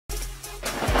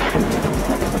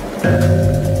Hey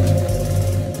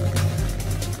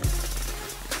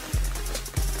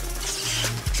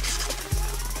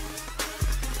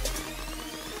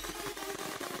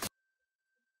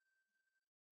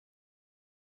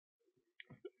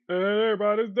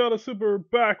everybody, it's Delta Super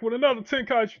back with another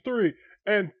Tenkaichi 3,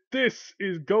 and this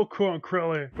is Goku and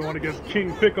Krillin going against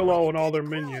King Piccolo and all their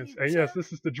minions. And yes,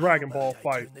 this is the Dragon Ball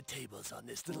fight.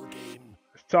 It's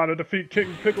time to defeat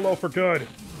King Piccolo for good.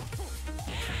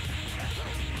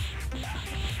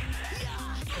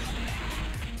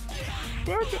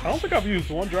 But I don't think I've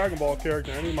used one Dragon Ball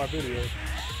character in any of my videos.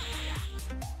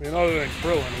 I mean, other than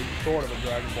Krillin, who's sort of a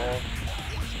Dragon Ball.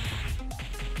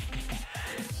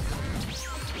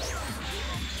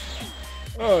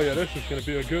 Oh yeah, this is gonna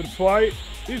be a good fight.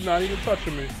 He's not even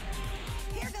touching me.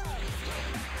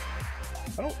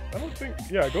 I don't think,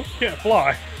 yeah, Goku can't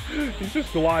fly. He's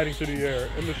just gliding through the air.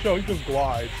 In the show, he just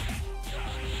glides.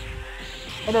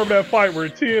 I remember that fight where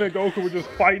Tien and Goku were just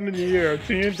fighting in the air.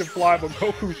 Tien can fly, but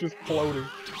Goku's just floating.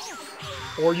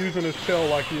 Or using his tail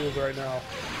like he is right now.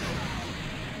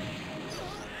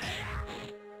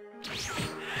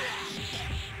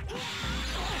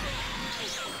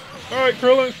 Alright,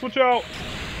 Krillin, switch out.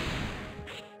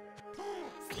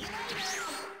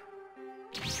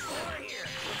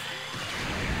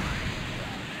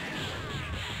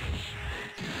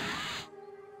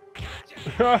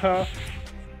 Haha.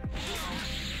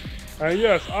 And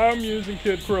yes, I'm using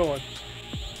Kid Krillin.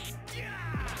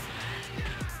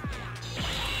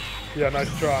 Yeah,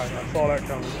 nice try. I saw that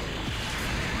coming.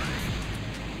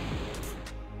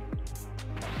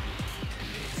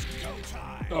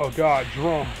 Oh god,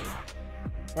 drum.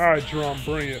 Alright, drum,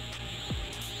 bring it.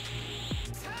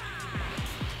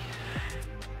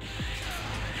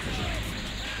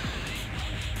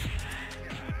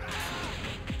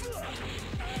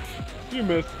 You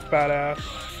missed, fat ass.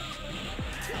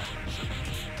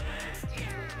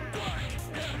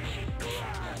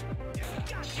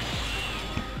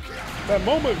 That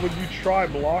moment when you try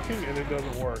blocking and it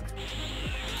doesn't work.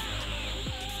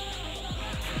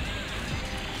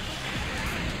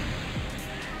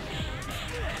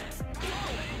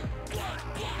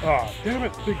 Ah, damn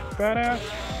it, big fat ass.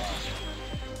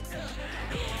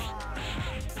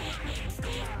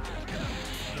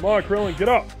 Come on, Krillin, get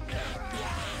up.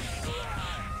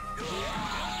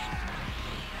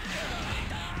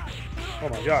 Oh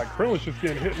my god, Krillin's just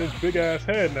getting hit in his big ass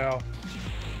head now.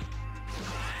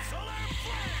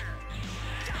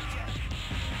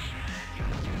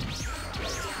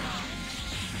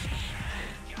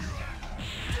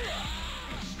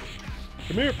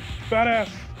 Come here, fat ass.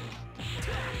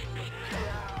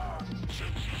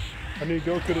 I need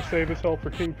Goku to save his health for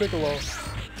King Piccolo.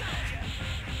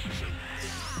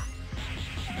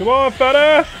 Come on, fat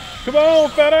ass! Come on,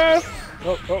 fat ass!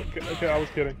 Oh, okay, I was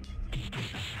kidding.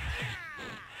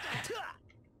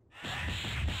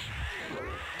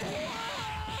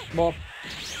 Come on.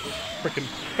 Freaking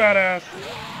fat ass.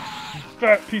 You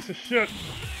fat piece of shit.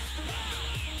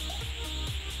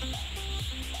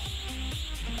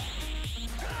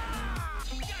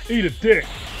 Eat a dick.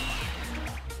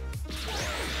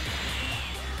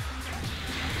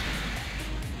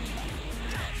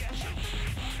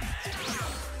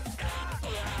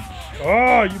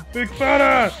 Ah, you big fat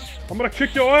ass! I'm gonna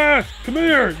kick your ass! Come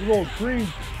here, you little green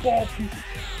ball piece.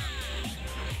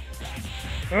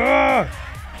 Ah!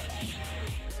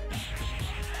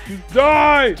 Just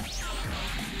die!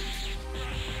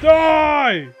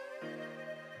 Die!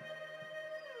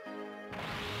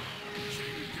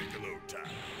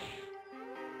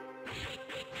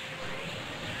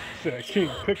 Said King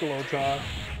Piccolo time.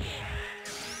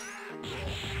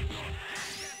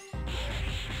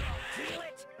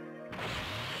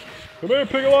 Come here,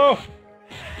 Piccolo!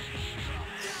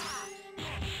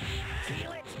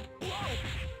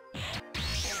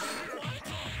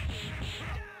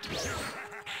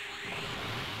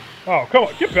 Oh, come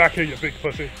on, get back here, you big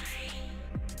pussy.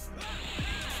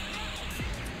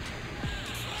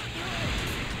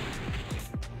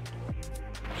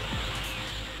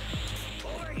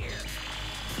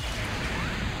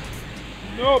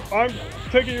 Nope, I'm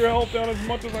taking your health down as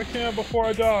much as I can before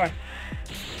I die.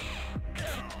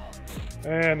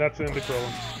 And that's the end of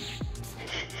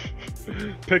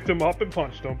Krillin. Picked him up and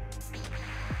punched him.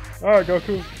 Alright,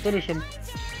 Goku, finish him.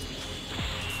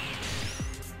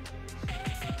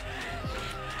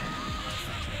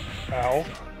 Ow.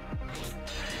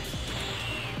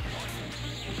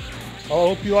 I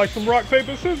hope you like some rock,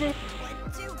 paper, scissors.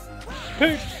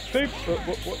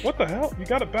 What the hell? You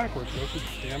got it backwards, Goku.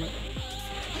 Damn it.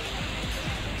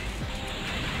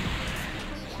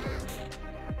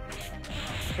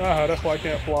 Ah, that's why I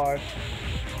can't fly.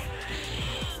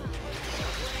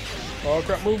 Oh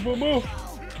crap, move, move, move.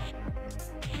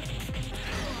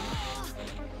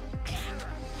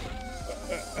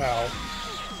 Ow.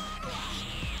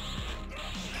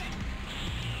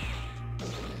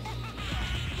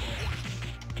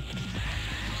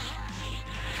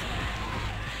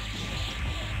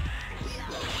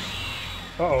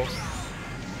 Uh-oh.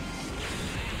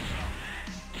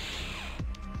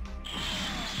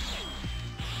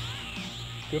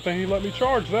 Good thing he let me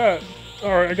charge that.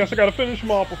 Alright, I guess I gotta finish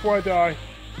him off before I die.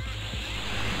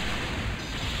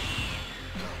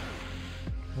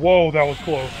 Whoa, that was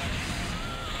close.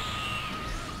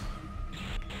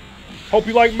 Hope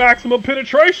you like maximum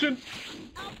penetration.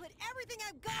 I'll put everything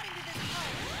I've got into this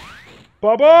fight.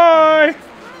 Bye-bye!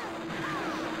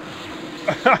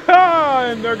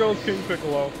 And there goes King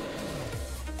Piccolo.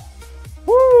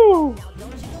 Woo!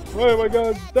 Well, my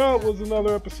guys, that was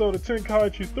another episode of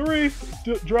Tenkaichi 3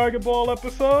 Dragon Ball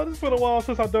episode. It's been a while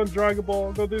since I've done Dragon Ball.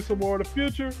 I'm gonna do some more in the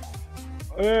future.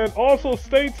 And also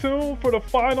stay tuned for the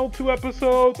final 2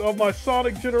 episodes of my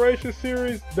Sonic Generation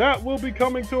series. That will be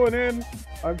coming to an end.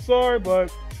 I'm sorry,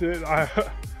 but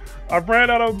I've ran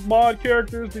out of mod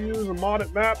characters to use and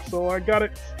modded maps, so I got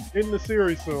it in the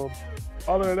series soon.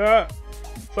 Other than that,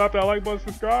 slap that like button,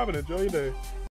 subscribe, and enjoy your day.